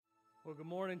Well, good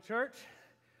morning, church.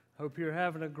 Hope you're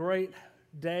having a great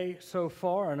day so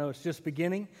far. I know it's just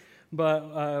beginning,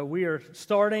 but we are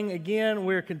starting again.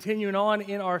 We're continuing on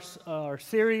in our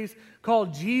series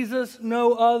called Jesus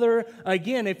No Other.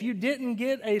 Again, if you didn't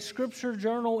get a scripture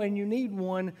journal and you need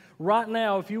one right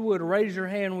now, if you would raise your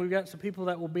hand. We've got some people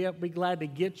that will be glad to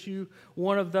get you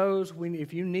one of those.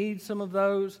 If you need some of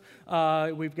those,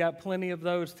 we've got plenty of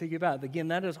those to give out. Again,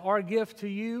 that is our gift to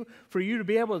you, for you to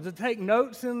be able to take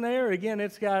notes in there. Again,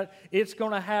 it's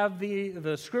going to have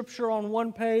the scripture on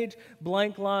one page,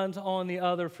 blank lines on the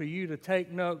other, for you to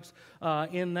take notes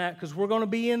in that, because we're going to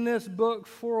be in this book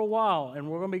for a while, and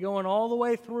we're going to be going all the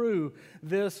way through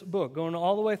this book, going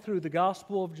all the way through the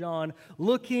Gospel of John,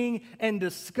 looking and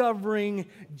discovering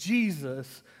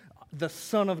Jesus, the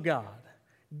Son of God,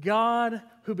 God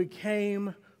who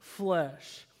became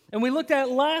flesh. And we looked at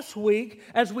last week,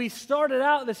 as we started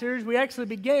out the series, we actually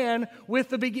began with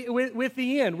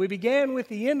the end. We began with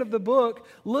the end of the book,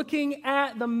 looking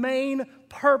at the main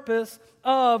purpose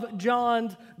of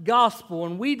John's gospel.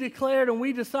 And we declared and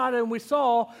we decided and we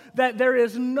saw that there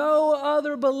is no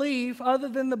other belief other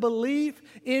than the belief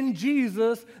in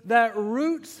Jesus that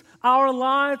roots our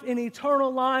life in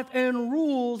eternal life and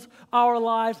rules our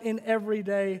lives in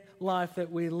everyday life that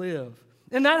we live.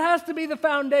 And that has to be the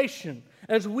foundation.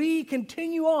 As we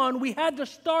continue on, we had to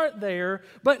start there,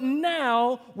 but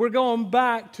now we're going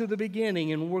back to the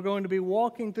beginning, and we're going to be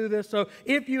walking through this. So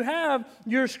if you have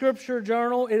your scripture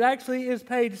journal, it actually is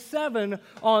page 7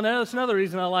 on that. That's another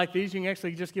reason I like these. You can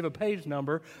actually just give a page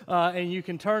number, and you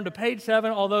can turn to page 7,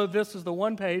 although this is the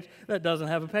one page that doesn't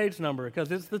have a page number,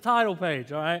 because it's the title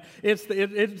page, all right? It's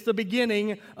the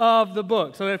beginning of the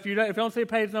book. So if you don't see a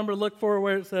page number, look for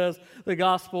where it says the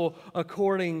Gospel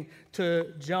according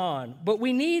to John. But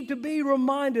we need to be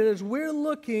reminded as we're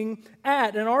looking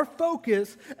at, and our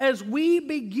focus as we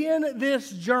begin this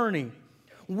journey,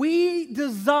 we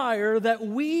desire that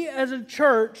we as a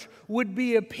church would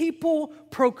be a people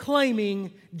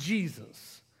proclaiming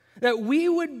Jesus. That we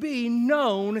would be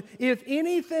known,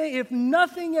 if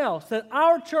nothing else, that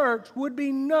our church would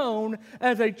be known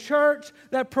as a church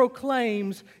that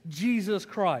proclaims Jesus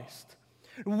Christ.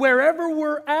 Wherever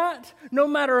we're at, no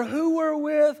matter who we're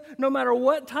with, no matter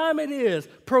what time it is,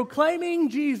 proclaiming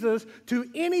Jesus to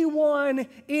anyone,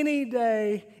 any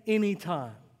day, any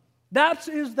time. That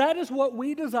is what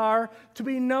we desire to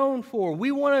be known for.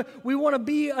 We want to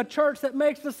be a church that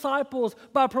makes disciples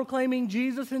by proclaiming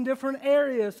Jesus in different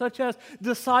areas, such as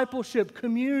discipleship,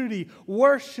 community,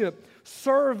 worship,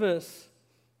 service,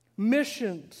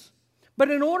 missions. But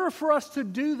in order for us to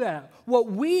do that, what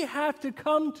we have to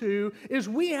come to is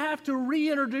we have to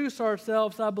reintroduce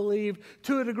ourselves, I believe,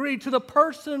 to a degree, to the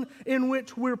person in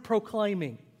which we're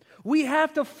proclaiming. We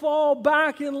have to fall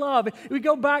back in love. We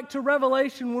go back to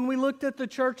Revelation. When we looked at the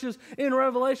churches in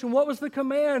Revelation, what was the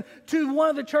command to one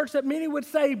of the churches that many would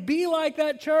say, be like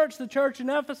that church, the church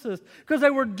in Ephesus? Because they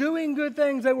were doing good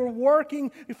things. They were working,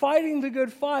 fighting the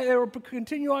good fight. They were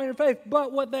continuing in faith.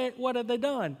 But what had they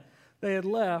done? They had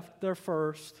left their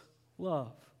first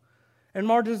love. And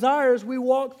our desire as we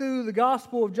walk through the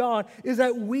Gospel of John is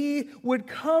that we would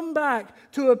come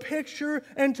back to a picture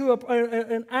and to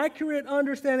an accurate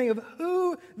understanding of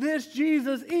who this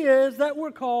Jesus is that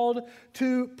we're called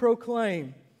to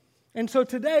proclaim. And so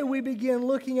today we begin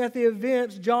looking at the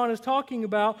events John is talking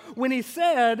about when he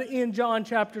said in John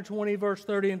chapter 20, verse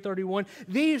 30 and 31,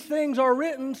 these things are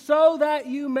written so that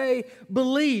you may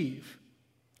believe,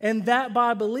 and that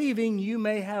by believing you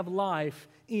may have life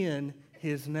in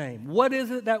His name. What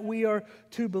is it that we are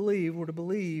to believe? We're to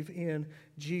believe in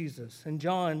Jesus. And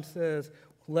John says,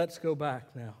 let's go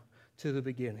back now to the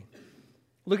beginning.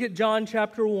 Look at John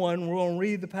chapter 1. We're going to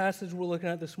read the passage we're looking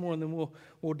at this morning, then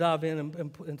we'll dive in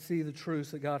and see the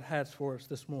truths that God has for us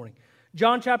this morning.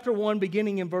 John chapter 1,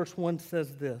 beginning in verse 1,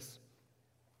 says this.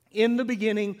 In the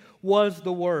beginning was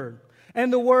the Word,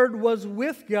 and the Word was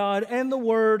with God, and the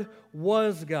Word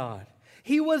was God.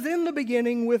 He was in the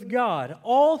beginning with God.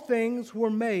 All things were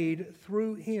made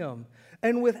through Him,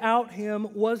 and without Him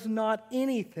was not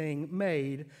anything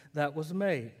made that was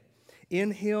made.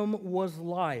 In Him was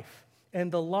life, and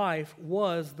the life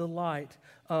was the light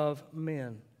of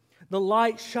men. The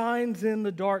light shines in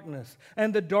the darkness,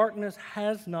 and the darkness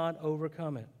has not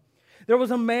overcome it. There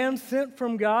was a man sent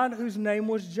from God whose name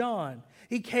was John.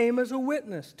 He came as a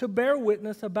witness, to bear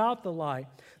witness about the light,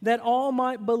 that all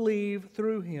might believe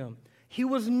through him. He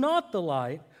was not the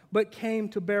light, but came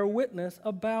to bear witness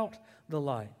about the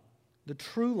light. The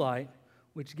true light,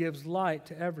 which gives light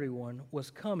to everyone, was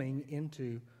coming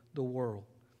into the world.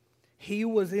 He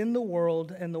was in the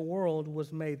world, and the world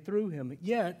was made through him,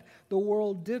 yet the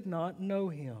world did not know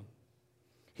him.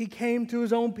 He came to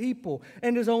his own people,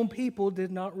 and his own people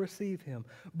did not receive him.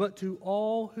 But to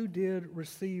all who did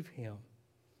receive him,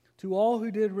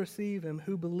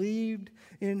 who believed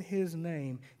in his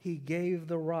name, he gave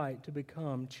the right to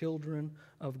become children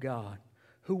of God,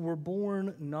 who were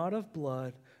born not of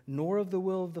blood, nor of the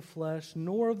will of the flesh,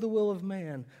 nor of the will of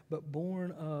man, but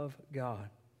born of God.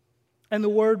 And the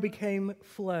Word became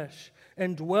flesh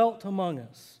and dwelt among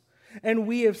us. And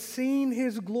we have seen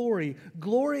his glory,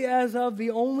 glory as of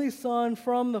the only Son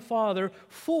from the Father,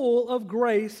 full of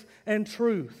grace and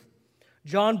truth.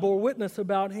 John bore witness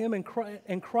about him and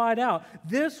cried out,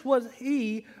 "This was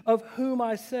he of whom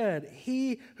I said,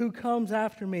 'He who comes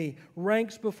after me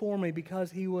ranks before me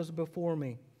because he was before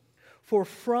me.' For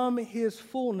from his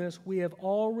fullness we have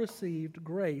all received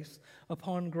grace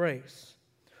upon grace.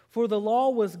 For the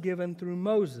law was given through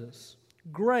Moses.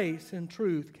 Grace and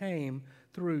truth came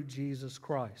through Jesus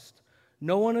Christ.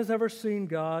 No one has ever seen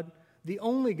God, the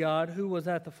only God who was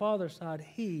at the Father's side.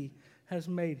 He has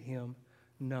made him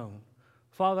known."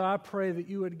 Father, I pray that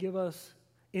you would give us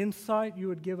insight, you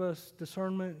would give us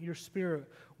discernment, your Spirit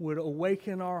would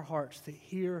awaken our hearts to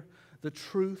hear the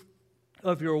truth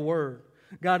of your word.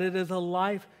 God, it is a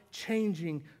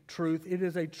life-changing truth. It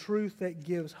is a truth that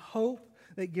gives hope,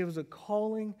 that gives a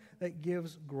calling, that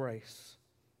gives grace.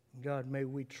 God, may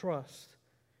we trust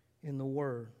in the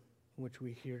word which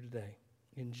we hear today.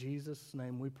 In Jesus'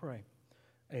 name we pray.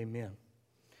 Amen.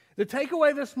 The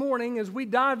takeaway this morning as we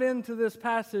dive into this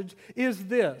passage is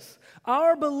this: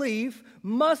 our belief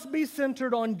must be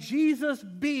centered on Jesus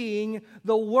being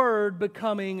the Word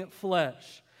becoming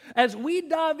flesh. As we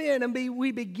dive in and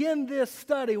we begin this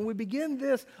study, and we begin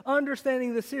this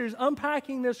understanding this series,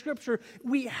 unpacking this scripture,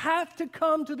 we have to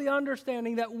come to the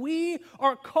understanding that we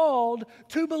are called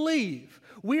to believe.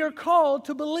 We are called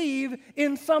to believe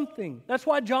in something. That's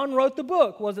why John wrote the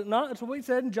book, was it not? That's what he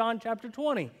said in John chapter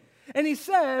 20. And he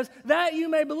says, that you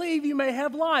may believe, you may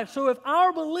have life. So if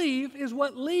our belief is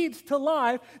what leads to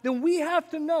life, then we have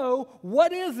to know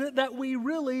what is it that we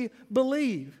really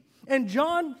believe. And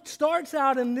John starts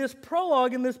out in this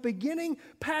prologue, in this beginning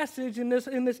passage, in this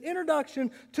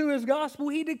introduction to his gospel,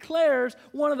 he declares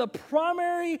one of the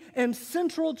primary and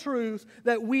central truths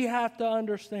that we have to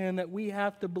understand, that we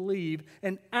have to believe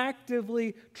and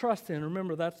actively trust in.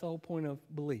 Remember, that's the whole point of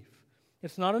belief.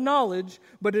 It's not a knowledge,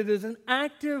 but it is an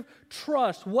active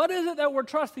trust. What is it that we're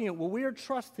trusting in? Well, we are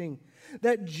trusting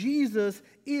that Jesus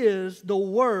is the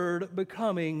Word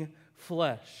becoming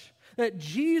flesh. That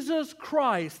Jesus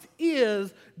Christ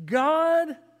is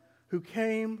God who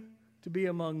came to be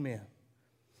among men.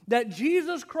 That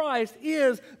Jesus Christ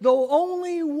is the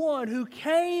only one who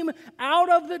came out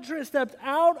of the tree, stepped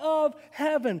out of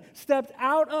heaven, stepped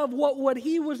out of what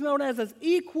he was known as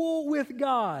equal with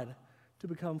God, to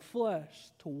become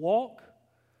flesh, to walk,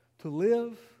 to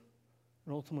live,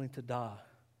 and ultimately to die.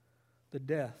 The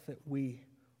death that we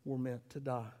were meant to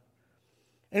die.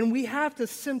 And we have to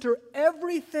center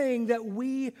everything that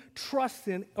we trust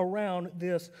in around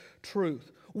this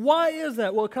truth. Why is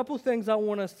that? Well, a couple of things I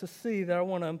want us to see that I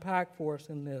want to unpack for us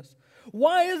in this.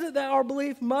 Why is it that our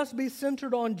belief must be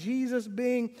centered on Jesus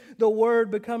being the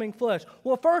Word becoming flesh?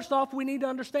 Well, first off, we need to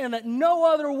understand that no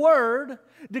other word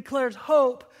declares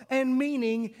hope and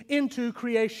meaning into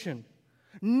creation.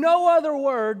 No other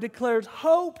word declares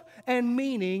hope and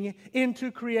meaning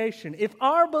into creation. If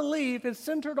our belief is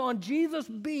centered on Jesus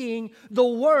being the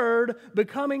Word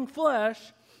becoming flesh,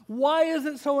 why is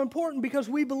it so important? Because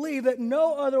we believe that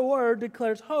no other word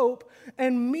declares hope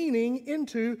and meaning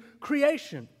into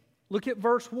creation. Look at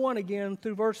verse 1 again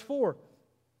through verse 4.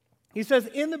 He says,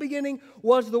 "In the beginning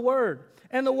was the Word,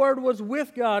 and the Word was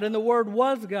with God, and the Word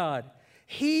was God.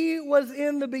 He was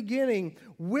in the beginning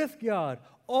with God.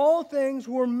 All things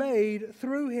were made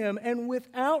through him, and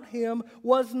without him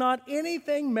was not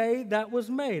anything made that was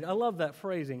made." I love that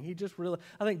phrasing.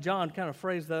 I think John kind of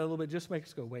phrased that a little bit, just to make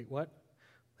us go, wait, what?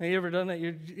 Have you ever done that?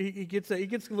 He gets a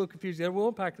little confused there. We'll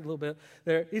unpack it a little bit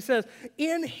there. He says,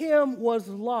 "In him was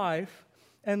life,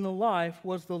 and the life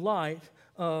was the light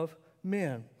of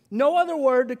men." No other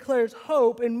word declares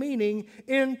hope and meaning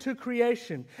into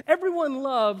creation. Everyone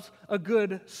loves a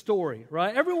good story,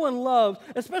 right? Everyone loves,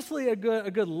 especially a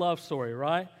good love story,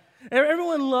 right?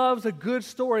 Everyone loves a good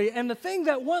story. And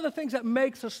one of the things that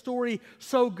makes a story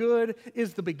so good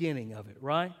is the beginning of it,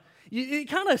 right? It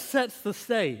kind of sets the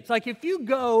stage. Like if you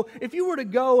were to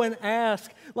go and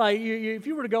ask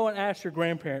your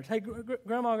grandparents, "Hey,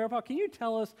 Grandma, Grandpa, can you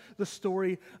tell us the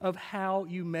story of how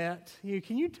you met?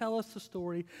 Can you tell us the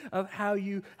story of how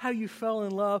you fell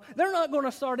in love?" They're not going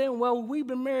to start in, "Well, we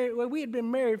had been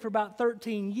married for about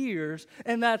 13 years,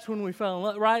 and that's when we fell in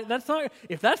love," right?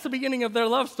 If that's the beginning of their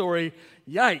love story,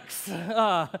 yikes.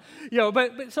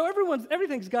 But so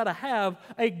everything's got to have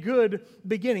a good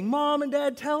beginning. Mom and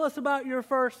Dad, tell us about your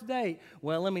first date.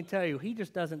 Well, let me tell you, he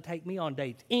just doesn't take me on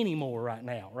dates anymore right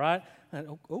now, right?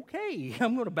 Okay,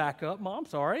 I'm going to back up. Mom,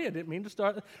 sorry, I didn't mean to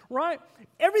start. Right?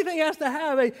 Everything has to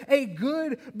have a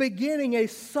good beginning, a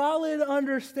solid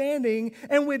understanding.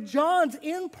 And with John's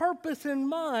end purpose in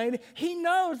mind, he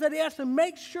knows that he has to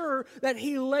make sure that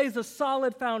he lays a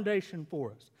solid foundation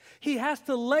for us. He has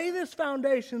to lay this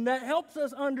foundation that helps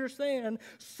us understand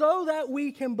so that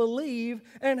we can believe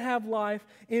and have life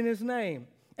in his name.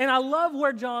 And I love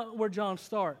where John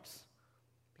starts.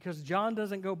 Because John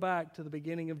doesn't go back to the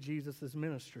beginning of Jesus'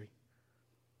 ministry.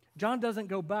 John doesn't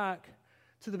go back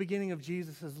to the beginning of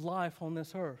Jesus' life on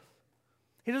this earth.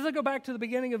 He doesn't go back to the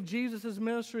beginning of Jesus'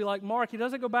 ministry like Mark. He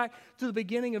doesn't go back to the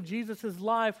beginning of Jesus'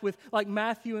 life with like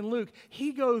Matthew and Luke.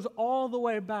 He goes all the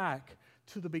way back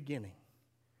to the beginning.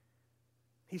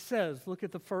 He says, look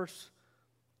at the first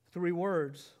 3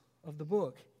 words of the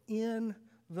book. In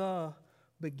the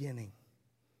beginning.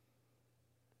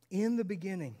 In the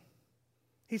beginning.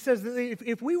 He says that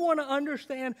if we want to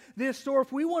understand this story,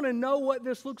 if we want to know what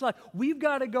this looks like, we've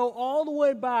got to go all the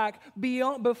way back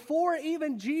before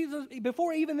even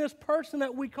this person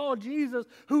that we call Jesus,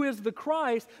 who is the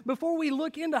Christ, before we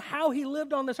look into how he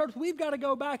lived on this earth, we've got to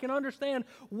go back and understand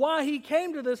why he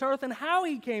came to this earth and how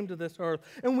he came to this earth.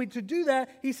 And to do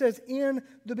that, he says, in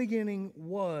the beginning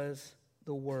was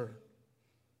the Word.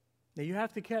 Now you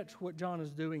have to catch what John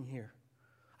is doing here.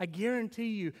 I guarantee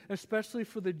you, especially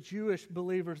for the Jewish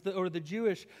believers or the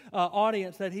Jewish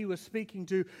audience that he was speaking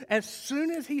to, as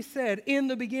soon as he said, in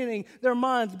the beginning, their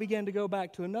minds began to go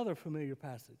back to another familiar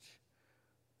passage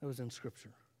that was in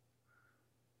Scripture.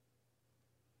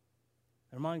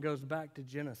 Their mind goes back to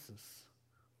Genesis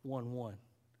 1:1,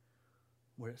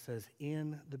 where it says,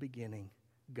 in the beginning,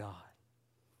 God.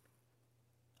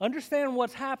 Understand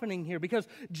what's happening here, because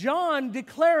John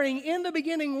declaring in the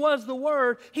beginning was the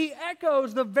Word, he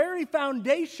echoes the very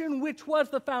foundation which was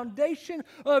the foundation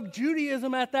of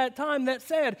Judaism at that time that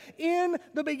said, in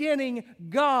the beginning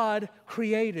God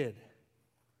created.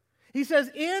 He says,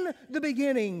 in the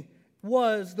beginning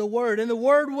was the Word, and the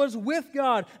Word was with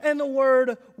God, and the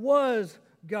Word was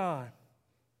God.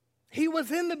 He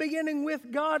was in the beginning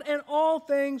with God, and all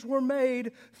things were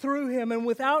made through him. And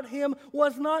without him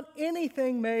was not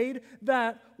anything made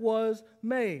that was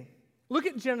made. Look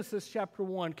at Genesis chapter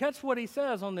 1. Catch what he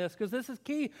says on this, because this is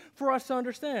key for us to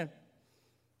understand.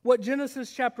 What Genesis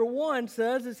chapter 1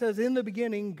 says, it says, in the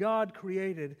beginning God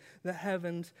created the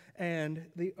heavens and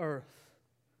the earth.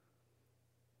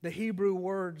 The Hebrew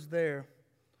words there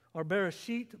are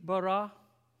Bereshit bara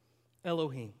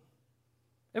Elohim.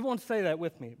 Everyone say that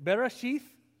with me. Bereshith.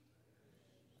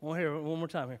 We'll hear it one more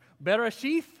time here.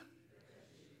 Bereshith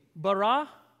bara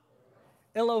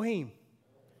Elohim.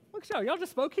 Look at y'all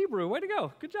just spoke Hebrew. Way to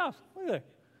go. Good job. Look at that.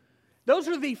 Those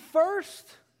are the first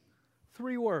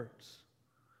 3 words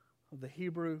of the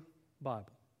Hebrew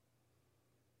Bible.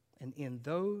 And in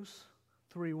those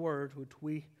 3 words, which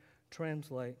we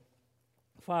translate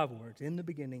 5 words, in the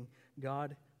beginning,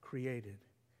 God created,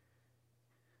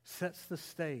 sets the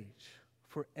stage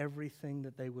for everything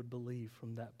that they would believe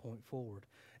from that point forward.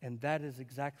 And that is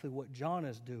exactly what John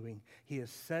is doing. He is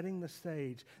setting the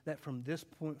stage that from this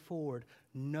point forward,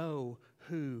 know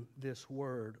who this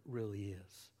Word really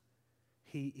is.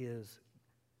 He is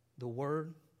the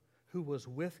Word who was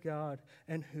with God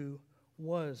and who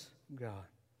was God.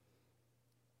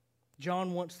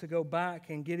 John wants to go back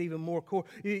and get even more core.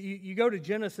 You go to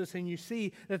Genesis and you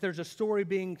see that there's a story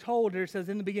being told there. It says,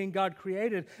 in the beginning God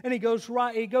created. And he goes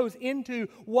into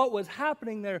what was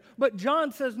happening there. But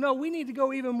John says, no, we need to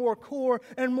go even more core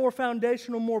and more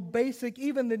foundational, more basic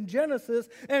even than Genesis,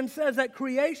 and says that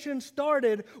creation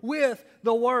started with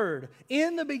the Word.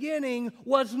 In the beginning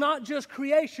was not just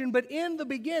creation, but in the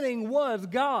beginning was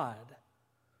God.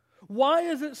 Why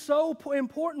is it so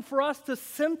important for us to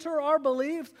center our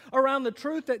beliefs around the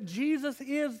truth that Jesus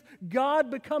is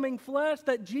God becoming flesh,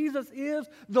 that Jesus is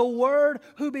the Word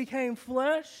who became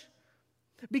flesh?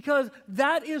 Because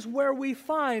that is where we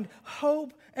find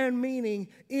hope and meaning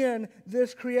in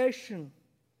this creation.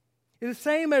 It's the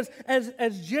same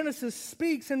as Genesis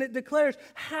speaks and it declares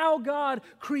how God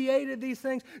created these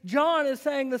things. John is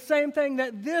saying the same thing,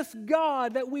 that this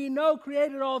God that we know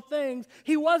created all things,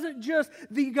 he wasn't just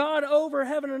the God over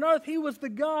heaven and earth. He was the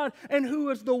God and who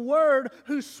was the Word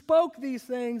who spoke these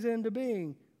things into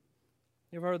being.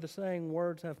 You ever heard the saying,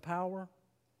 words have power?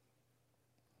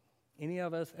 Any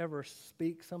of us ever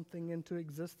speak something into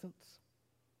existence?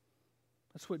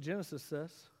 That's what Genesis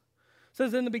says. It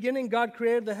says, in the beginning, God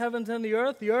created the heavens and the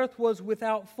earth. The earth was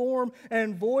without form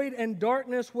and void, and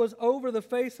darkness was over the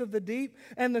face of the deep,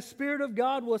 and the Spirit of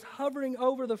God was hovering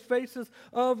over the faces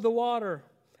of the water.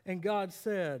 And God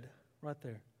said, right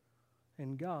there,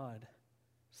 and God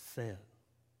said,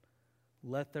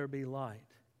 let there be light.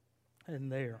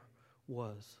 And there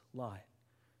was light.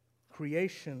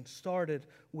 Creation started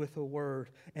with a word,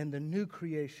 and the new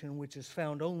creation, which is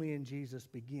found only in Jesus,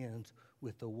 begins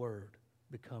with the Word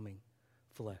becoming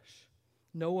flesh.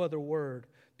 No other word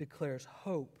declares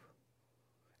hope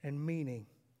and meaning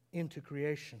into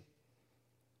creation.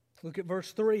 Look at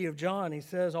verse 3 of John. He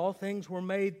says, all things were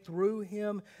made through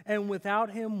Him, and without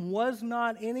Him was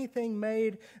not anything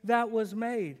made that was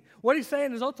made. What he's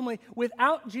saying is ultimately,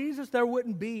 without Jesus, there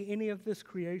wouldn't be any of this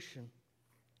creation.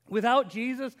 Without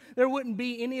Jesus, there wouldn't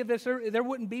be any of this. There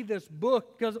wouldn't be this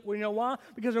book. Because you know why?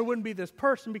 Because there wouldn't be this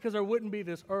person. Because there wouldn't be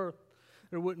this earth.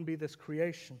 There wouldn't be this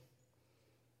creation.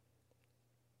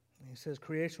 He says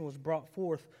creation was brought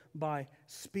forth by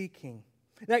speaking.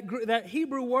 That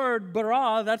Hebrew word,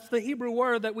 bara, that's the Hebrew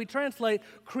word that we translate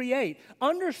create.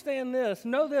 Understand this,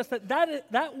 know this,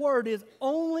 that word is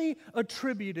only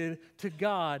attributed to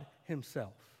God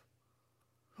Himself.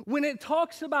 When it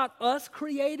talks about us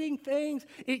creating things,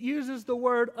 it uses the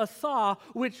word asa,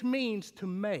 which means to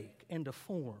make and to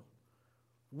form.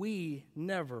 We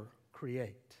never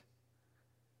create.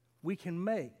 We can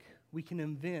make, we can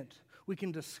invent, we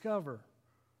can discover,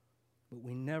 but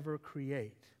we never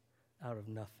create out of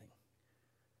nothing.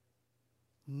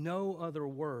 No other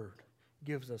word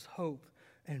gives us hope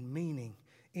and meaning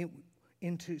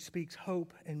speaks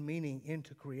hope and meaning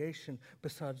into creation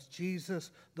besides Jesus,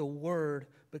 the Word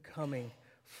becoming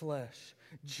flesh.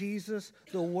 Jesus,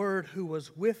 the Word who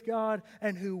was with God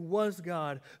and who was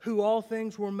God, who all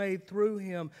things were made through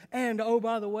Him. And oh,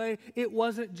 by the way, it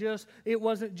wasn't just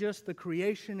the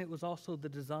creation, it was also the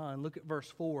design. Look at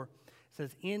verse 4. It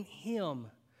says, in Him,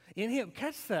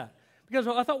 catch that. Because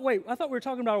I thought we were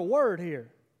talking about a word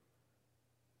here.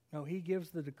 No, He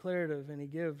gives the declarative and He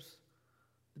gives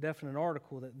the definite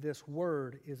article that this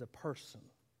word is a person.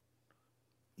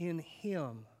 In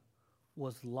Him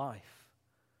was life.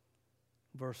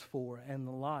 Verse 4, and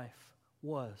the life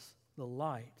was the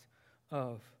light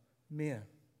of men.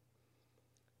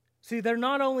 See, there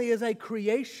not only is a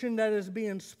creation that is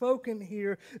being spoken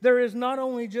here, there is not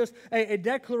only just a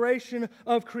declaration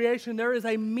of creation, there is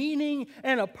a meaning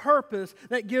and a purpose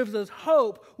that gives us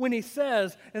hope when He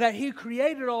says that He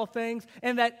created all things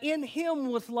and that in Him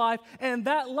was life, and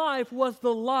that life was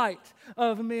the light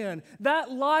of men.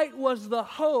 That light was the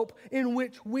hope in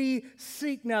which we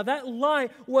seek now. That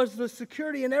light was the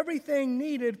security and everything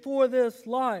needed for this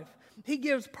life. He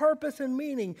gives purpose and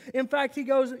meaning. In fact,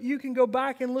 you can go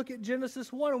back and look at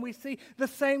Genesis 1 and we see the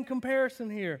same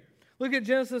comparison here. Look at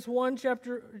Genesis 1,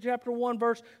 chapter 1,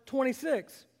 verse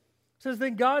 26. It says,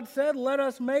 then God said, let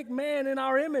us make man in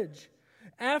our image,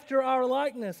 after our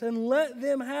likeness, and let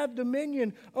them have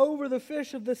dominion over the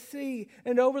fish of the sea,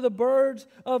 and over the birds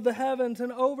of the heavens,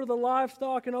 and over the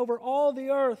livestock, and over all the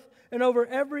earth, and over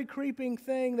every creeping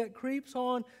thing that creeps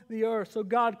on the earth. So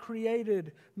God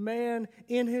created man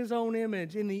in His own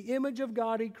image. In the image of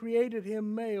God, He created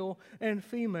him, male and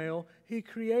female. He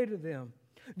created them.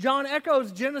 John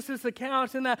echoes Genesis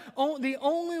accounts in that the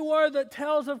only word that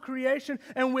tells of creation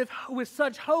and with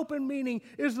such hope and meaning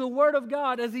is the Word of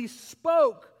God as He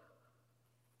spoke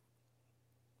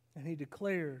and He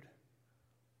declared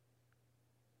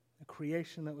a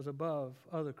creation that was above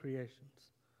other creations,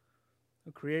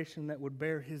 a creation that would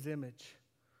bear His image,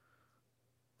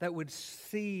 that would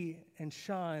see and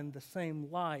shine the same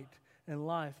light and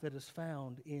life that is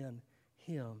found in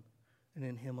Him and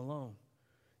in Him alone.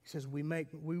 He says,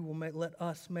 let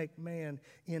us make man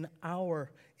in our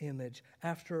image,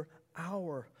 after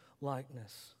our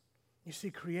likeness. You see,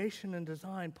 creation and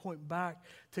design point back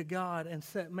to God and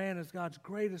set man as God's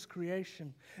greatest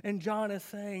creation. And John is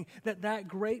saying that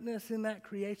greatness in that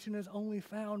creation is only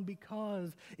found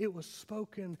because it was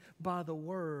spoken by the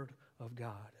Word of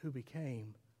God who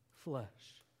became flesh.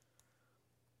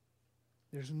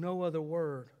 There's no other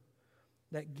word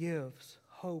that gives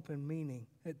hope and meaning.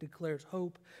 It declares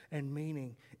hope and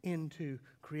meaning into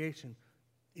creation.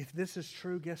 If this is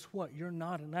true, guess what? You're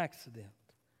not an accident.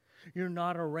 You're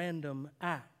not a random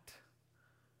act.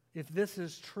 If this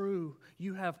is true,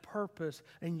 you have purpose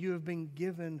and you have been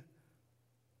given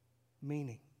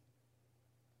meaning.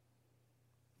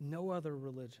 No other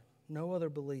religion, no other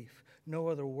belief, no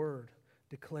other word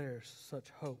declares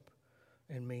such hope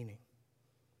and meaning.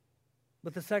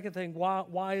 But the second thing,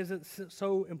 why is it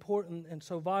so important and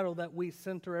so vital that we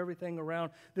center everything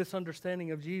around this understanding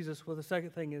of Jesus? Well, the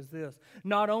second thing is this.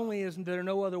 Not only is there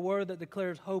no other word that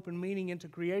declares hope and meaning into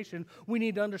creation, we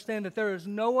need to understand that there is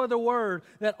no other word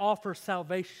that offers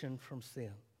salvation from sin.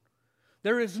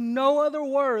 There is no other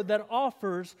word that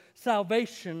offers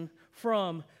salvation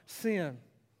from sin.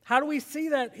 How do we see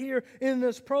that here in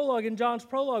this prologue, in John's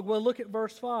prologue? Well, look at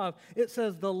verse 5. It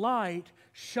says, the light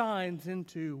shines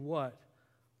into what?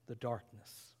 The darkness.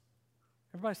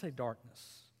 Everybody say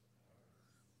darkness.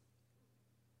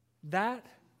 That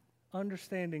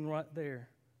understanding right there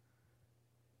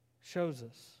shows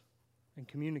us and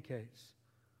communicates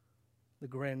the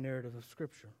grand narrative of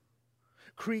Scripture.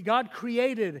 God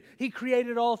created. He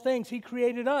created all things. He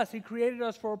created us. He created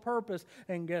us for a purpose.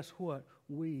 And guess what?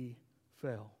 We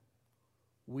fell.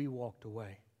 We walked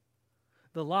away.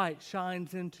 The light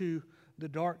shines into the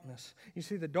darkness. You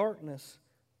see, the darkness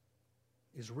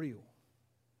is real.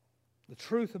 The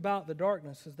truth about the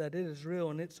darkness is that it is real,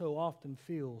 and it so often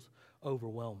feels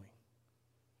overwhelming.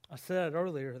 I said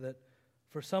earlier that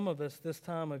for some of us, this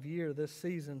time of year, this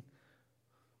season,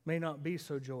 may not be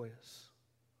so joyous.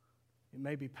 It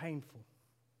may be painful.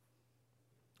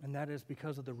 And that is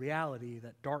because of the reality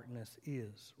that darkness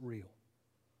is real.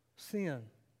 Sin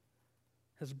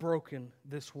has broken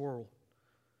this world.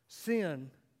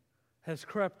 Sin has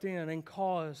crept in and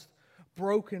caused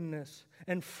brokenness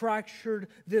and fractured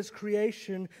this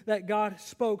creation that God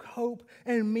spoke hope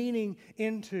and meaning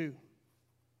into.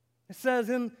 It says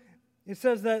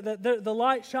that the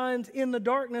light shines in the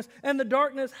darkness, and the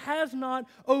darkness has not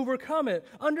overcome it.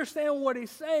 Understand what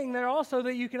he's saying there also,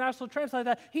 that you can also translate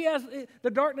that.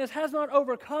 The darkness has not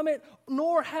overcome it,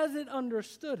 nor has it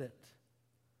understood it.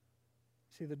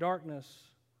 See, the darkness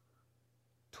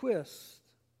twists,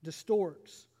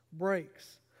 distorts,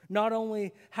 breaks not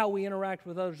only how we interact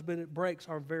with others, but it breaks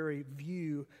our very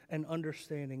view and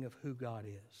understanding of who God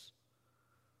is.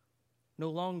 No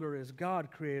longer is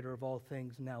God creator of all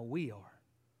things, now we are.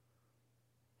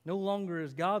 No longer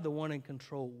is God the one in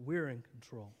control, we're in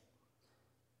control.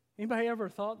 Anybody ever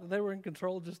thought that they were in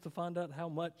control just to find out how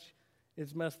much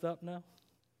it's messed up now?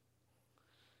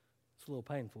 It's a little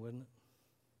painful, isn't it?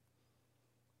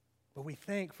 But we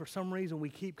think, for some reason, we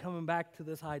keep coming back to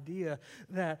this idea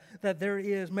that there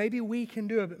is, maybe we can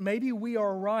do it, but maybe we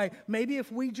are right. Maybe if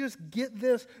we just get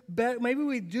this better, maybe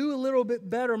we do a little bit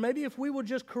better. Maybe if we will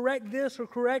just correct this or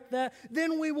correct that,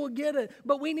 then we will get it.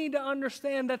 But we need to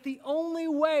understand that the only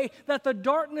way that the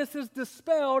darkness is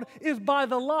dispelled is by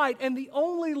the light. And the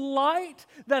only light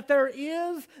that there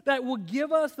is that will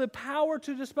give us the power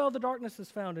to dispel the darkness is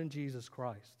found in Jesus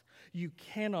Christ. You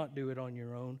cannot do it on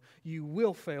your own. You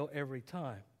will fail every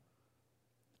time.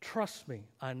 Trust me,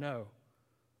 I know.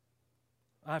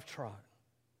 I've tried.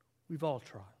 We've all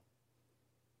tried.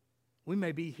 We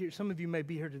may be here, some of you may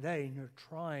be here today and you're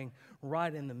trying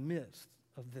right in the midst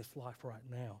of this life right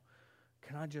now.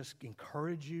 Can I just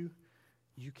encourage you?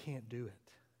 You can't do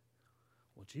it.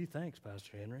 Well, gee, thanks,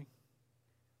 Pastor Henry.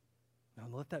 Now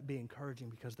let that be encouraging,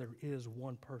 because there is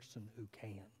one person who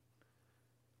can.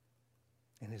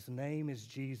 And his name is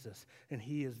Jesus. And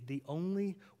he is the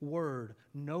only word,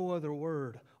 no other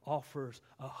word offers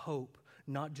a hope,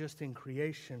 not just in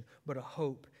creation, but a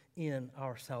hope in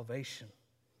our salvation.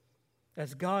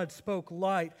 As God spoke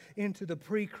light into the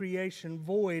pre-creation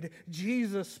void,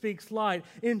 Jesus speaks light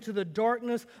into the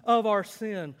darkness of our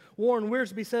sin. Warren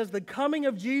Wiersbe says, the coming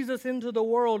of Jesus into the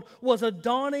world was a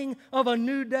dawning of a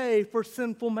new day for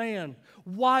sinful man.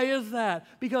 Why is that?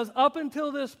 Because up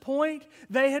until this point,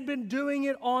 they had been doing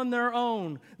it on their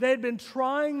own. They had been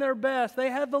trying their best.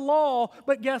 They had the law,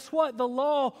 but guess what? The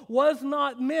law was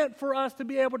not meant for us to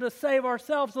be able to save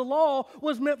ourselves. The law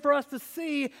was meant for us to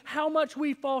see how much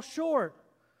we fall short.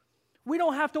 We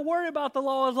don't have to worry about the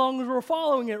law as long as we're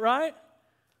following it, right?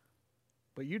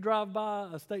 But you drive by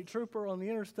a state trooper on the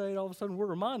interstate, all of a sudden we're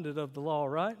reminded of the law,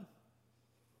 right?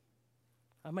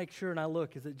 I make sure and I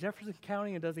look, is it Jefferson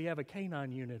County, and does he have a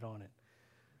K-9 unit on it?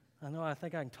 I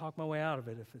think I can talk my way out of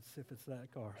it if it's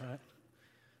that car, right?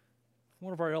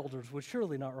 One of our elders was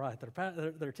surely not right.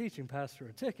 They're teaching pastor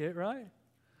a ticket, right?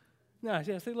 No,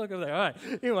 yeah, see, look over there. All right.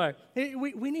 Anyway,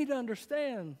 we need to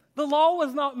understand the law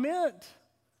was not meant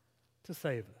to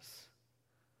save us.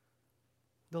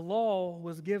 The law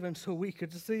was given so we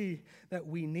could see that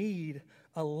we need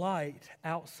a light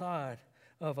outside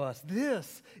of us.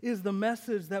 This is the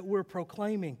message that we're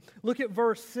proclaiming. Look at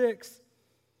verse 6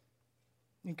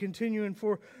 and continuing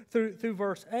through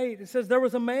verse 8. It says, there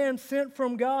was a man sent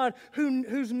from God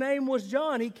whose name was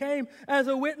John. He came as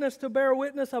a witness to bear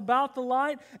witness about the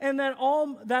light, and that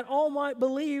all might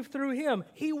believe through him.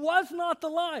 He was not the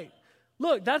light.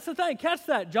 Look, that's the thing. Catch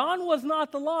that. John was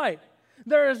not the light.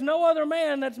 There is no other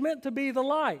man that's meant to be the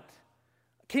light.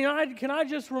 Can I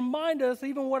just remind us,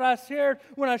 even what I shared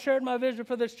when I shared my vision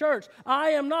for this church? I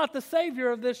am not the Savior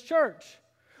of this church.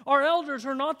 Our elders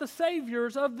are not the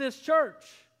saviors of this church.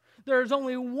 There is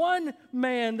only one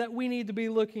man that we need to be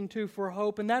looking to for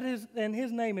hope, and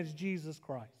his name is Jesus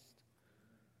Christ.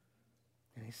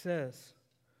 And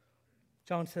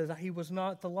John says he was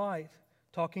not the light,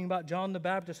 talking about John the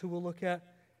Baptist, who we'll look at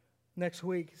next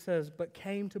week. He says, but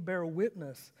came to bear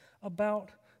witness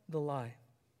about the light.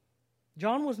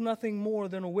 John was nothing more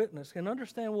than a witness. And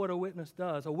understand what a witness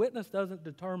does. A witness doesn't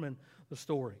determine the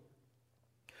story.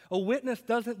 A witness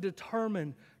doesn't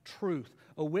determine truth.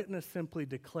 A witness simply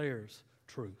declares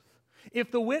truth.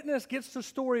 If the witness gets the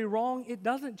story wrong, it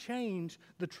doesn't change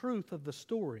the truth of the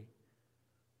story.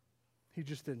 He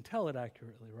just didn't tell it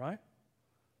accurately, right?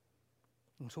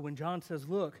 And so when John says,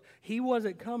 look, he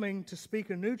wasn't coming to speak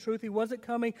a new truth. He wasn't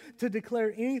coming to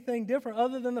declare anything different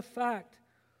other than the fact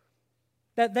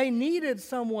that they needed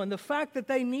someone. The fact that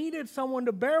they needed someone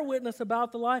to bear witness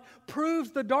about the light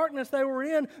proves the darkness they were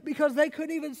in, because they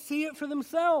couldn't even see it for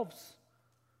themselves.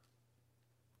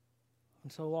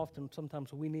 And so often,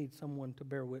 sometimes we need someone to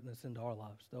bear witness into our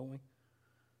lives, don't we?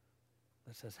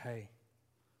 That says, hey,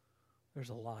 there's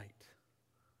a light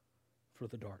for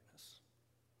the darkness.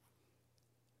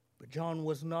 But John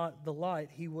was not the light.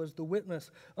 He was the witness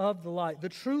of the light. The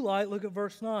true light, look at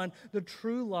verse 9. The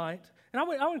true light. And I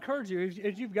would encourage you,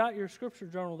 as you've got your scripture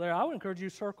journal there, I would encourage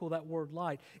you to circle that word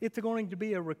light. It's going to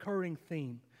be a recurring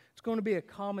theme. It's going to be a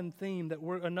common theme, that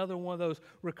we're another one of those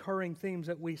recurring themes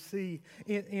that we see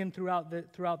throughout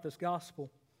this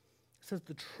gospel. It says,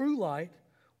 the true light,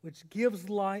 which gives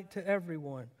light to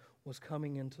everyone, was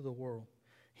coming into the world.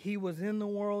 He was in the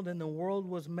world, and the world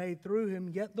was made through him,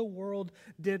 yet the world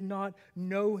did not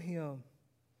know him.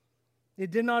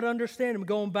 It did not understand him.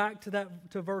 Going back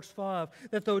to verse 5,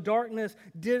 that though darkness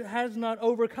has not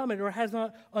overcome it, or has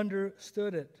not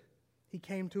understood it. He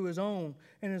came to his own,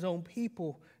 and his own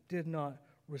people did not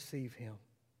receive him.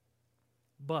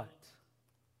 But,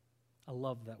 I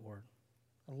love that word.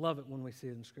 I love it when we see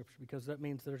it in Scripture, because that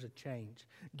means there's a change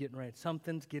getting ready.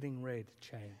 Something's getting ready to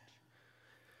change.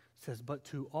 It says, but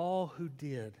to all who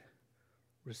did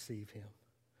receive him,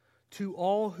 to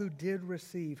all who did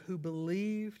receive, who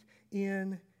believed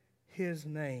in his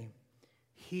name,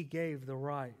 he gave the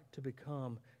right to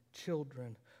become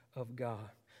children of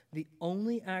God. The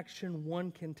only action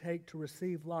one can take to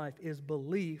receive life is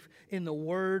belief in the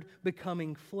Word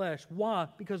becoming flesh. Why?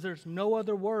 Because there's no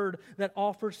other word that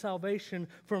offers salvation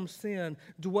from sin.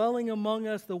 Dwelling among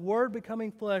us, the Word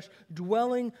becoming flesh,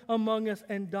 dwelling among us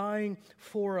and dying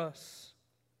for us.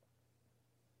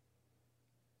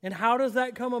 And how does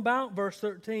that come about? Verse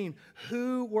 13,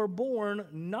 who were born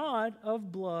not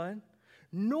of blood,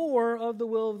 nor of the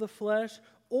will of the flesh,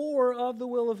 or of the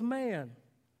will of man.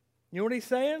 You know what he's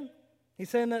saying? He's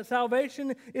saying that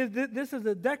salvation this is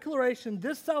a declaration.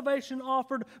 This salvation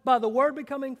offered by the Word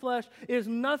becoming flesh is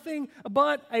nothing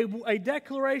but a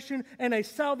declaration and a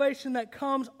salvation that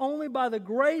comes only by the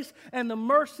grace and the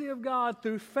mercy of God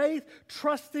through faith,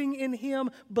 trusting in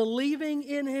Him, believing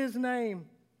in His name.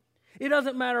 It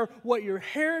doesn't matter what your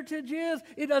heritage is.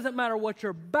 It doesn't matter what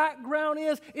your background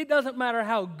is. It doesn't matter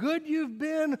how good you've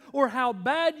been or how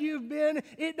bad you've been.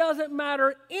 It doesn't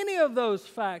matter any of those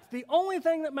facts. The only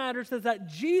thing that matters is that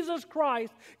Jesus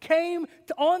Christ came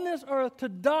on this earth to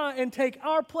die and take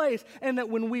our place, and that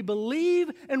when we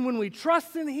believe and when we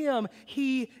trust in Him,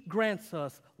 He grants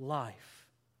us life.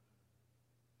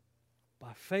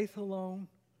 By faith alone,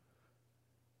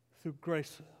 through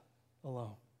grace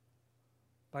alone.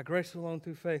 By grace alone,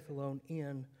 through faith alone,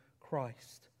 in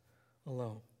Christ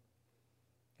alone.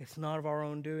 It's not of our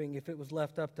own doing. If it was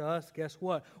left up to us, guess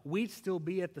what? We'd still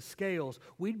be at the scales.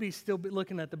 We'd still be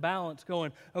looking at the balance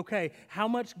going, okay, how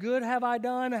much good have I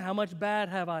done? How much bad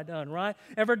have I done, right?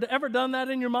 Ever done that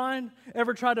in your mind?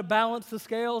 Ever tried to balance the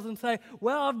scales and say,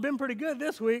 well, I've been pretty good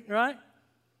this week, right?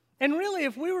 And really,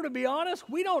 if we were to be honest,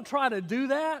 we don't try to do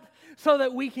that so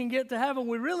that we can get to heaven.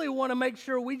 We really want to make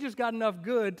sure we just got enough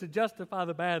good to justify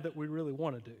the bad that we really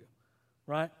want to do,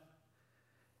 right?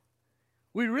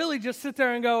 We really just sit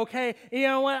there and go, okay, you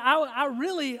know what, I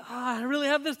really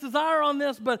have this desire on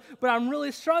this, but I'm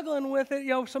really struggling with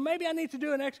it, so maybe I need to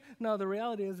do an extra. No, the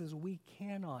reality is we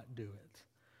cannot do it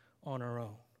on our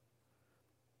own.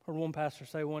 I heard one pastor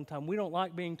say one time, we don't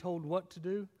like being told what to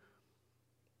do.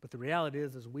 But the reality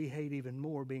is we hate even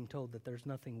more being told that there's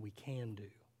nothing we can do.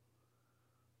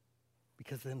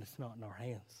 Because then it's not in our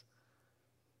hands.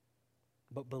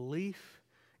 But belief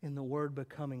in the Word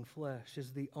becoming flesh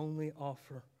is the only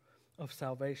offer of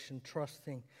salvation,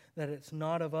 trusting that it's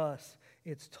not of us,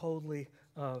 it's totally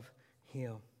of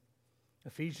Him.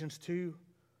 Ephesians 2,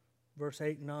 verse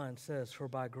 8 and 9 says, "For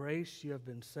by grace you have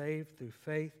been saved through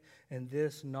faith, and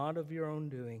this not of your own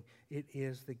doing, it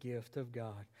is the gift of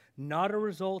God, not a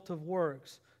result of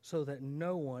works, so that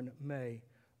no one may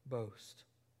boast."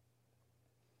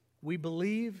 We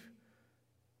believe,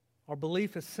 our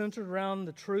belief is centered around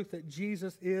the truth that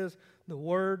Jesus is the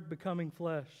Word becoming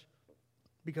flesh,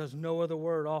 because no other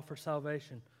word offers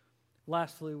salvation.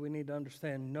 Lastly, we need to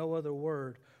understand no other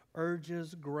word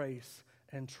urges grace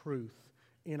and truth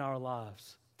in our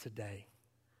lives today.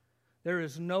 There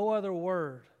is no other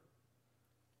word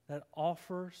that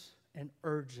offers and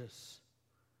urges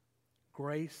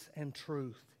grace and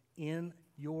truth in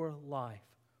your life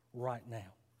right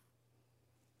now.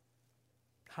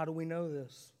 How do we know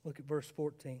this? Look at verse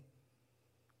 14.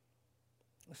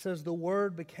 It says, "The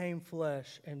Word became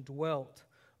flesh and dwelt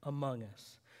among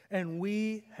us, and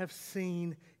we have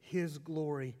seen His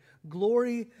glory.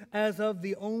 Glory as of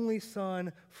the only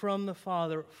Son from the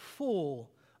Father,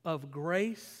 full of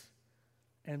grace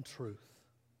and truth."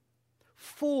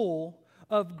 Full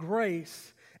of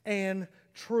grace and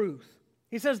truth.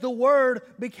 He says the Word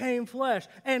became flesh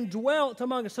and dwelt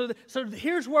among us. So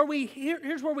here's where we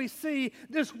see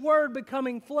this Word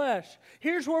becoming flesh.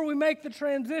 Here's where we make the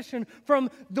transition from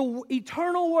the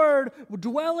eternal Word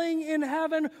dwelling in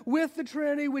heaven with the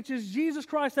Trinity, which is Jesus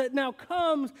Christ, that now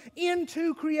comes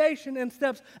into creation and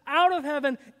steps out of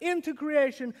heaven into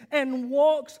creation and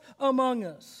walks among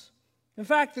us. In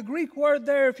fact, the Greek word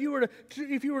there, if you were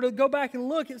to go back and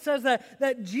look, it says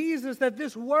that Jesus, that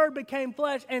this Word became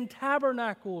flesh and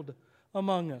tabernacled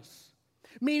among us.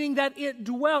 Meaning that it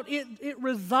dwelt, it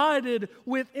resided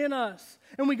within us.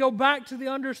 And we go back to the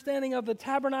understanding of the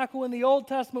tabernacle in the Old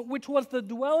Testament, which was the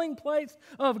dwelling place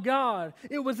of God.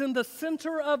 It was in the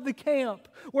center of the camp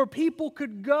where people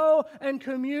could go and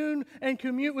commune and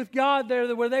commute with God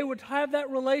there, where they would have that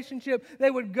relationship.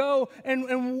 They would go and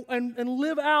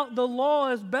live out the law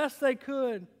as best they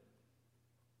could.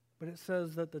 But it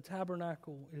says that the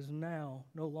tabernacle is now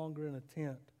no longer in a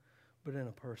tent, but in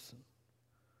a person.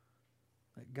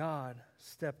 That God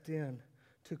stepped in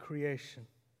to creation,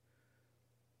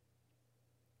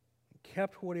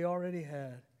 kept what He already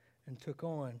had, and took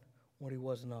on what He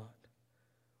was not.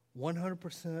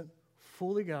 100%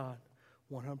 fully God,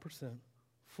 100%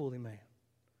 fully man.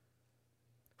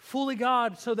 Fully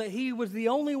God, so that He was the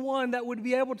only one that would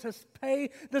be able to pay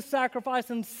the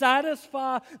sacrifice and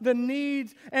satisfy the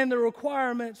needs and the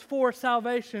requirements for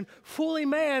salvation. Fully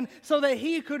man, so that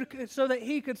He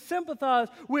could sympathize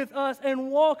with us and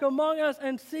walk among us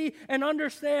and see and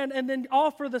understand and then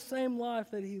offer the same life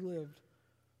that He lived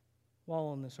while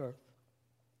on this earth.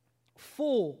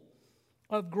 Full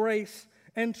of grace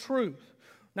and truth.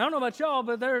 Now, I don't know about y'all,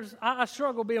 but I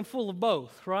struggle being full of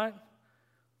both, right?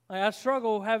 I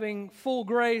struggle having full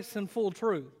grace and full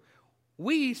truth.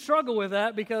 We struggle with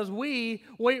that because we're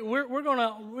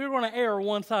gonna err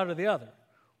one side or the other.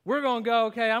 We're gonna go,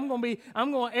 okay, I'm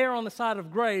gonna err on the side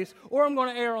of grace, or I'm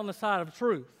gonna err on the side of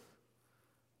truth.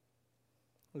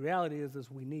 The reality is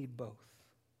we need both,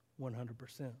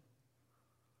 100%.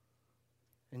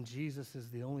 And Jesus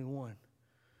is the only one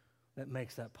that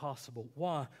makes that possible.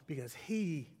 Why? Because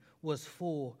He was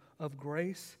full of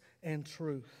grace and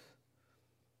truth.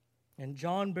 And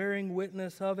John bearing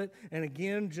witness of it, and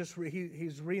again,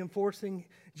 he's reinforcing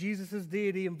Jesus'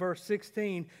 deity in verse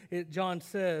 16. John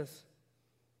says,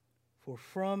 "For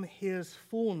from His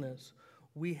fullness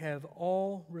we have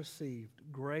all received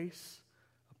grace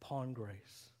upon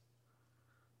grace."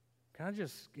 Can I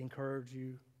just encourage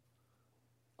you?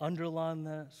 Underline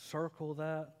that, circle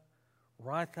that,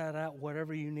 write that out,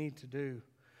 whatever you need to do.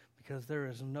 Because there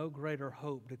is no greater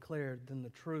hope declared than the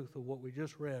truth of what we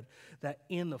just read, that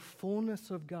in the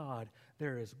fullness of God,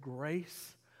 there is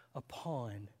grace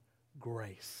upon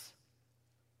grace.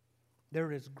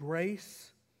 There is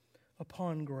grace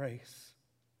upon grace.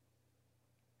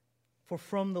 For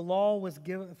the law was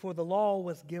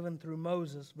given through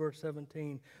Moses, verse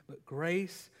 17, but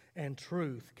grace and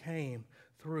truth came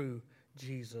through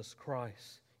Jesus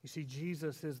Christ. You see,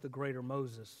 Jesus is the greater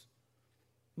Moses.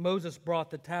 Moses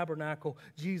brought the tabernacle.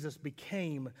 Jesus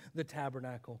became the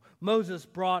tabernacle. Moses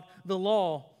brought the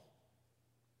law,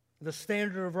 the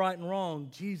standard of right and wrong.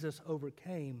 Jesus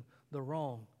overcame the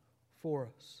wrong for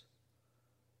us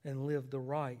and lived the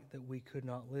right that we could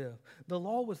not live. The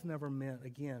law was never meant,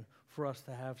 again, for us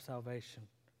to have salvation.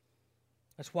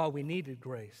 That's why we needed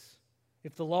grace.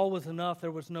 If the law was enough,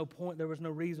 there was no point, there was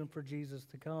no reason for Jesus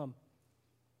to come.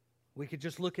 We could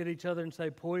just look at each other and say,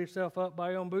 pull yourself up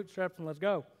by your own bootstraps and let's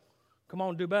go. Come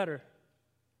on, do better.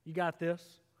 You got this?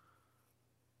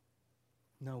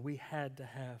 No, we had to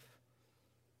have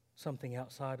something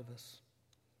outside of us.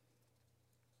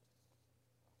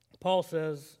 Paul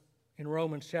says in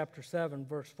Romans chapter 7,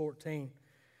 verse 14,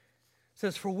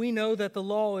 says, "For we know that the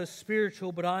law is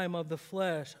spiritual, but I am of the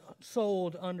flesh,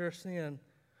 sold under sin.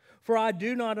 For I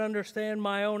do not understand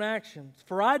my own actions.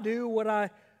 For I do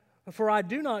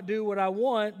not do what I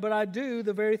want, but I do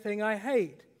the very thing I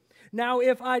hate. Now,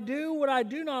 if I do what I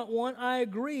do not want, I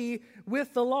agree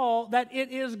with the law that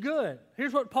it is good."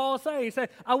 Here's what Paul is saying. He said,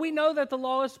 we know that the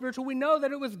law is spiritual. We know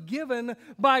that it was given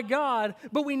by God,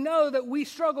 but we know that we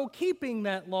struggle keeping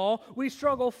that law. We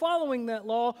struggle following that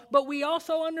law, but we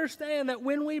also understand that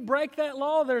when we break that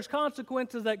law, there's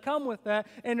consequences that come with that,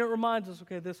 and it reminds us,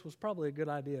 okay, this was probably a good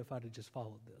idea if I'd have just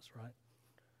followed this, right?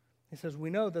 He says, we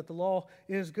know that the law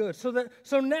is good.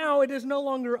 So now it is no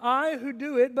longer I who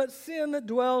do it, but sin that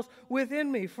dwells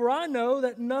within me. For I know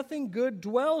that nothing good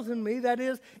dwells in me, that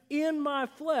is, in my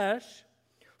flesh.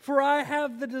 For I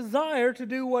have the desire to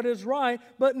do what is right,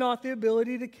 but not the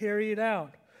ability to carry it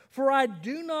out. For I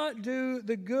do not do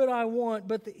the good I want,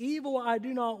 but the evil I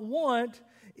do not want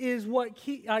is what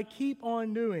I keep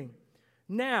on doing.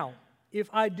 Now, if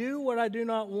I do what I do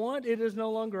not want, it is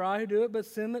no longer I who do it, but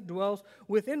sin that dwells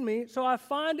within me. So I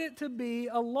find it to be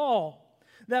a law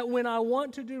that when I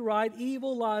want to do right,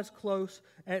 evil lies close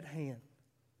at hand.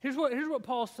 Here's what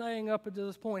Paul's saying up until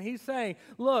this point. He's saying,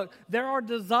 look, there are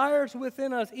desires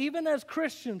within us, even as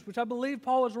Christians, which I believe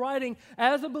Paul is writing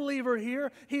as a believer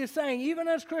here. He is saying, even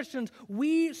as Christians,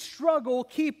 we struggle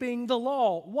keeping the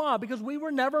law. Why? Because we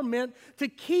were never meant to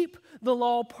keep the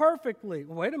law perfectly.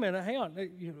 Wait a minute, hang on.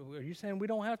 Are you saying we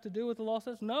don't have to do what the law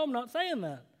says? No, I'm not saying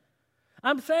that.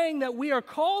 I'm saying that we are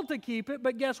called to keep it,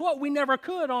 but guess what? We never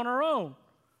could on our own.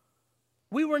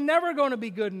 We were never going to be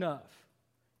good enough.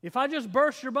 If I just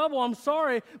burst your bubble, I'm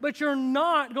sorry, but you're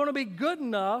not going to be good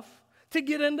enough to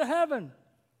get into heaven.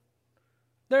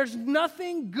 There's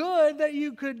nothing good that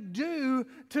you could do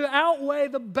to outweigh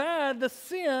the bad, the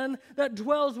sin that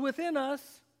dwells within us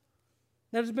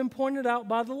that has been pointed out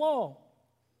by the law.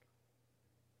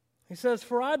 He says,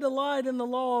 "For I delight in the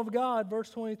law of God," verse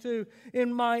 22,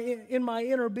 in my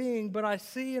inner being, but I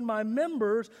see in my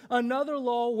members another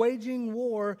law waging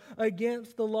war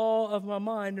against the law of my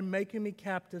mind and making me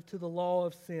captive to the law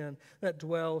of sin that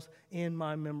dwells in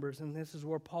my members." And this is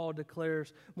where Paul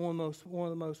declares one of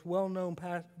the most well-known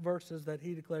verses that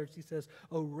he declares. He says,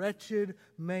 "O wretched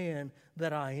man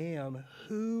that I am,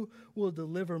 who will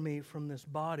deliver me from this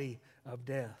body of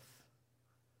death?"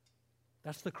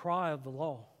 That's the cry of the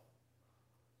law.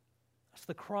 That's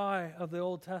the cry of the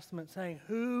Old Testament saying,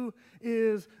 who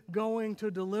is going to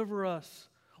deliver us?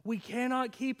 We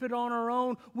cannot keep it on our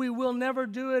own. We will never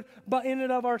do it but in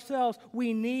and of ourselves.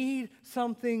 We need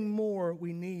something more.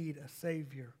 We need a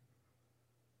Savior.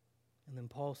 And then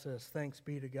Paul says, thanks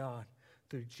be to God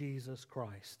through Jesus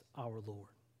Christ our Lord.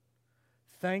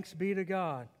 Thanks be to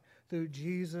God through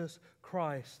Jesus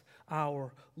Christ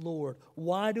our Lord.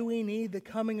 Why do we need the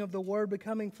coming of the Word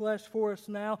becoming flesh for us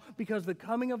now? Because the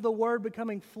coming of the Word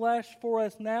becoming flesh for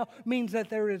us now means that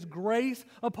there is grace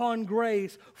upon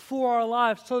grace for our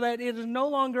lives, so that it is no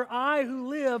longer I who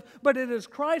live, but it is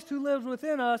Christ who lives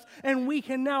within us, and we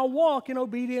can now walk in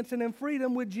obedience and in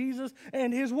freedom with Jesus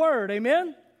and His Word.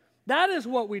 Amen? That is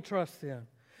what we trust in.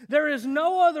 There is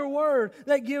no other word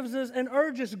that gives us and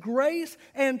urges grace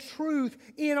and truth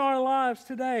in our lives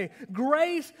today.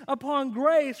 Grace upon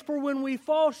grace for when we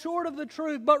fall short of the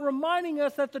truth, but reminding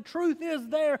us that the truth is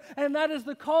there, and that is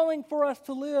the calling for us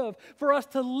to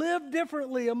live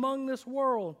differently among this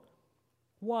world.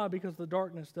 Why? Because the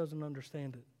darkness doesn't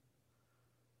understand it,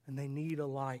 and they need a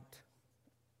light.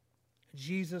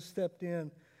 Jesus stepped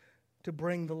in to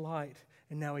bring the light,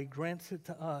 and now He grants it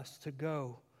to us to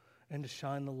go and to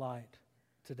shine the light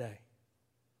today.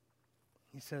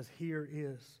 He says, here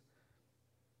is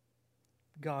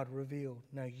God revealed.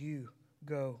 Now you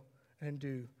go and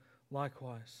do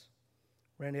likewise.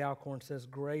 Randy Alcorn says,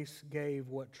 grace gave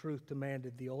what truth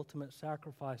demanded, the ultimate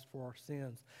sacrifice for our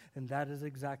sins. And that is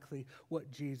exactly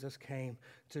what Jesus came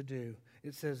to do.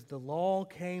 It says, the law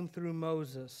came through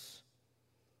Moses,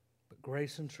 but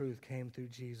grace and truth came through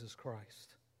Jesus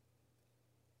Christ.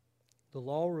 The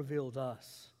law revealed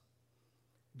us.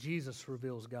 Jesus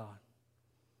reveals God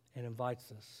and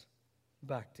invites us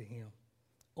back to Him.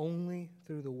 Only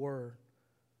through the Word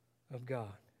of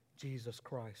God, Jesus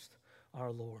Christ,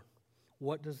 our Lord.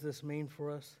 What does this mean for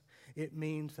us? It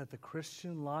means that the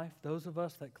Christian life, those of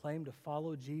us that claim to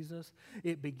follow Jesus,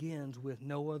 it begins with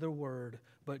no other word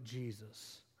but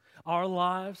Jesus. Our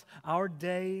lives, our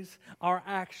days, our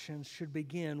actions should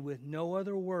begin with no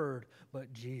other word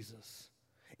but Jesus.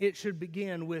 it should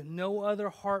begin with no other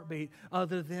heartbeat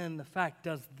other than the fact,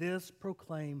 does this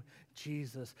proclaim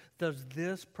Jesus? Does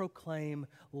this proclaim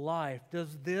life?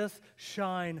 Does this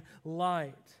shine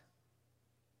light?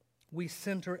 We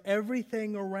center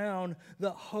everything around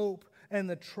the hope and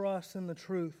the trust and the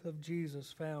truth of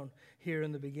Jesus found here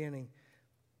in the beginning.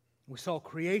 We saw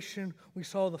creation, we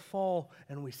saw the fall,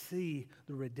 and we see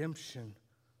the redemption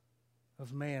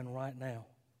of man right now.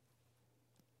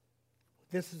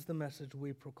 This is the message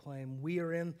we proclaim. We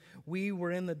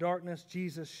were in the darkness,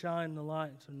 Jesus shined the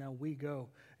light, so now we go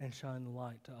and shine the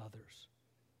light to others.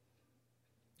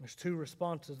 There's two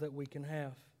responses that we can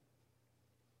have.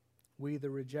 We either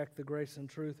reject the grace and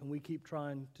truth and we keep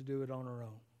trying to do it on our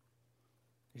own.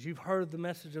 As you've heard the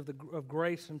message of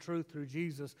grace and truth through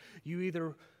Jesus, you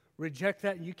either reject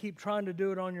that and you keep trying to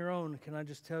do it on your own. Can I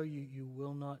just tell you, you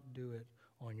will not do it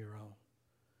on your own.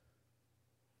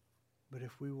 But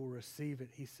if we will receive it,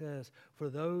 he says, for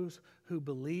those who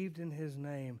believed in his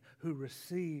name, who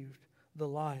received the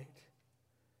light,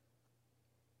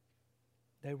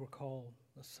 they were called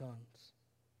the sons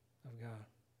of God.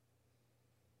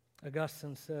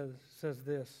 Augustine says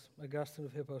this, Augustine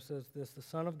of Hippo says this, the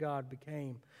Son of God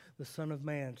became the Son of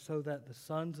Man so that the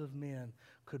sons of men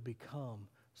could become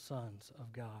sons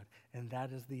of God. And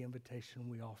that is the invitation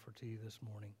we offer to you this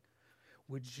morning.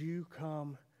 Would you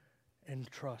come and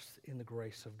trust in the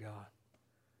grace of God?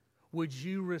 Would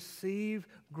you receive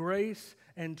grace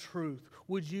and truth?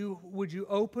 Would you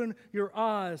open your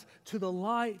eyes to the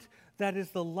light that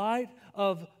is the light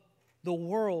of the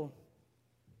world?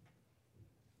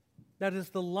 That is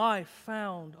the life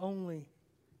found only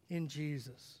in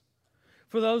Jesus.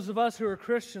 For those of us who are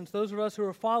Christians, those of us who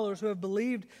are followers, who have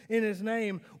believed in his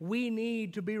name, we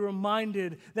need to be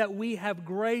reminded that we have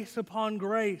grace upon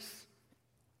grace.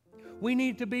 We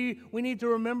need to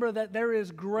remember that there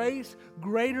is grace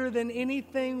greater than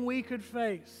anything we could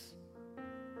face.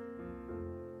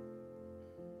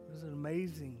 There's an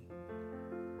amazing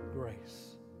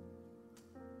grace.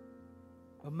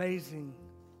 Amazing,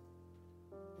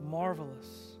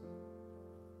 marvelous,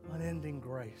 unending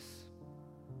grace.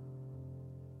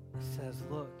 It says,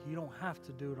 look, you don't have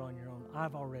to do it on your own.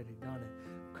 I've already done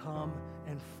it. Come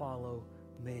and follow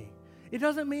me. It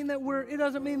doesn't mean that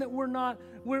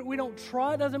we don't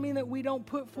try. It doesn't mean that we don't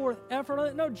put forth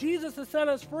effort. No, Jesus has set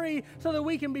us free so that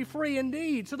we can be free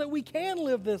indeed, so that we can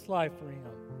live this life for him.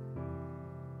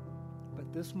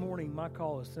 But this morning, my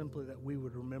call is simply that we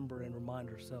would remember and remind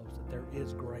ourselves that there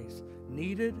is grace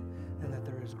needed and that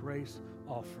there is grace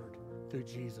offered through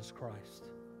Jesus Christ.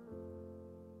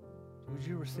 Would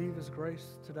you receive his grace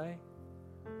today?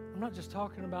 I'm not just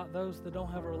talking about those that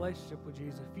don't have a relationship with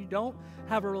Jesus. If you don't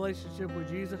have a relationship with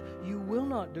Jesus, you will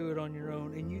not do it on your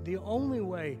own. And the only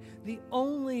way, the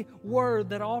only word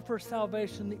that offers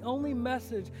salvation, the only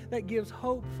message that gives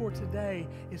hope for today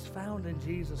is found in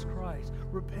Jesus Christ.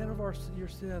 Repent of your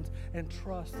sins and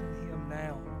trust in him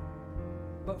now.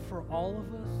 But for all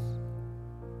of us,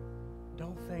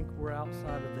 don't think we're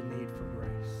outside of the need for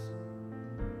grace.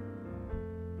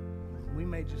 We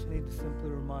may just need to simply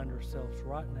remind ourselves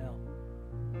right now,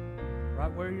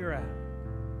 right where you're at.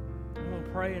 We're going to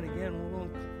pray, and again, we're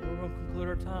going to conclude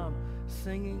our time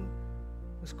singing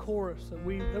this chorus that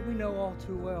we know all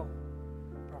too well.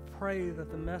 But I pray that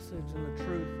the message and the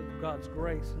truth of God's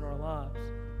grace in our lives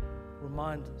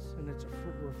reminds us, and it's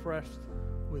refreshed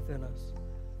within us.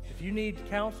 If you need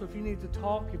counsel, if you need to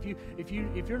talk, if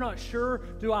you're not sure,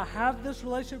 do I have this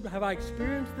relationship? Have I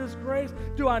experienced this grace?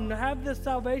 Do I have this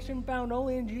salvation found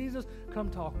only in Jesus? Come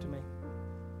talk to me.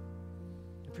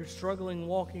 If you're struggling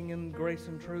walking in grace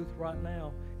and truth right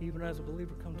now, even as a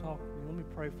believer, come talk to me. Let me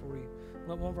pray for you.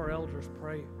 Let one of our elders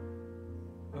pray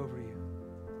over you.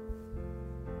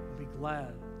 I'll be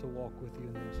glad to walk with you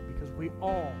in this because we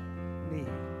all need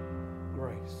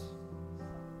grace.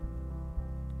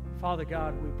 Father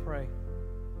God, we pray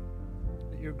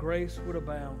that your grace would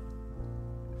abound.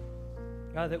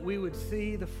 God, that we would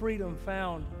see the freedom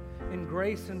found in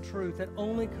grace and truth that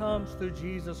only comes through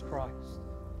Jesus Christ.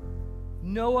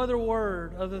 No other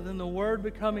word other than the Word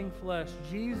becoming flesh,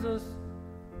 Jesus,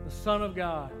 the Son of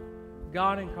God,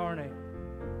 God incarnate,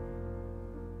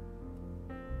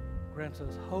 grants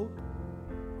us hope,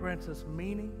 grants us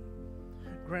meaning,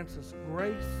 grants us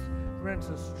grace, grants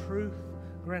us truth,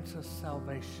 grants us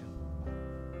salvation.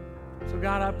 So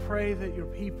God, I pray that your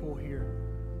people here,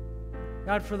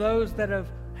 God, for those that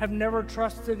have never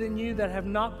trusted in you, that have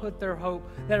not put their hope,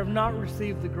 that have not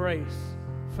received the grace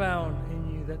found in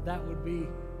you,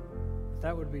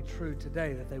 that would be true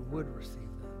today, that they would receive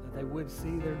that that they would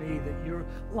see their need, that your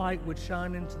light would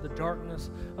shine into the darkness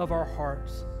of our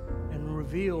hearts and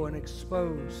reveal and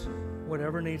expose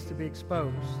whatever needs to be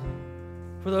exposed.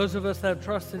 For those of us that have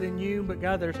trusted in you, but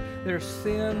God, there's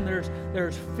sin,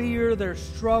 there's fear, there's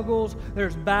struggles,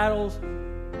 there's battles,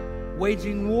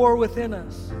 waging war within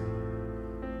us.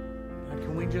 And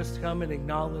can we just come and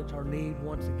acknowledge our need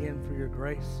once again for your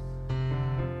grace?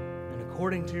 And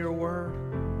according to your word,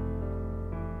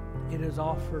 it is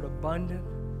offered abundant,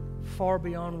 far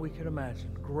beyond we could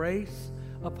imagine. Grace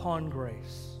upon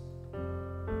grace.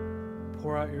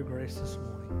 Pour out your grace this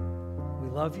morning. We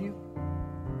love you.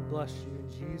 We bless you in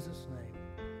Jesus' name.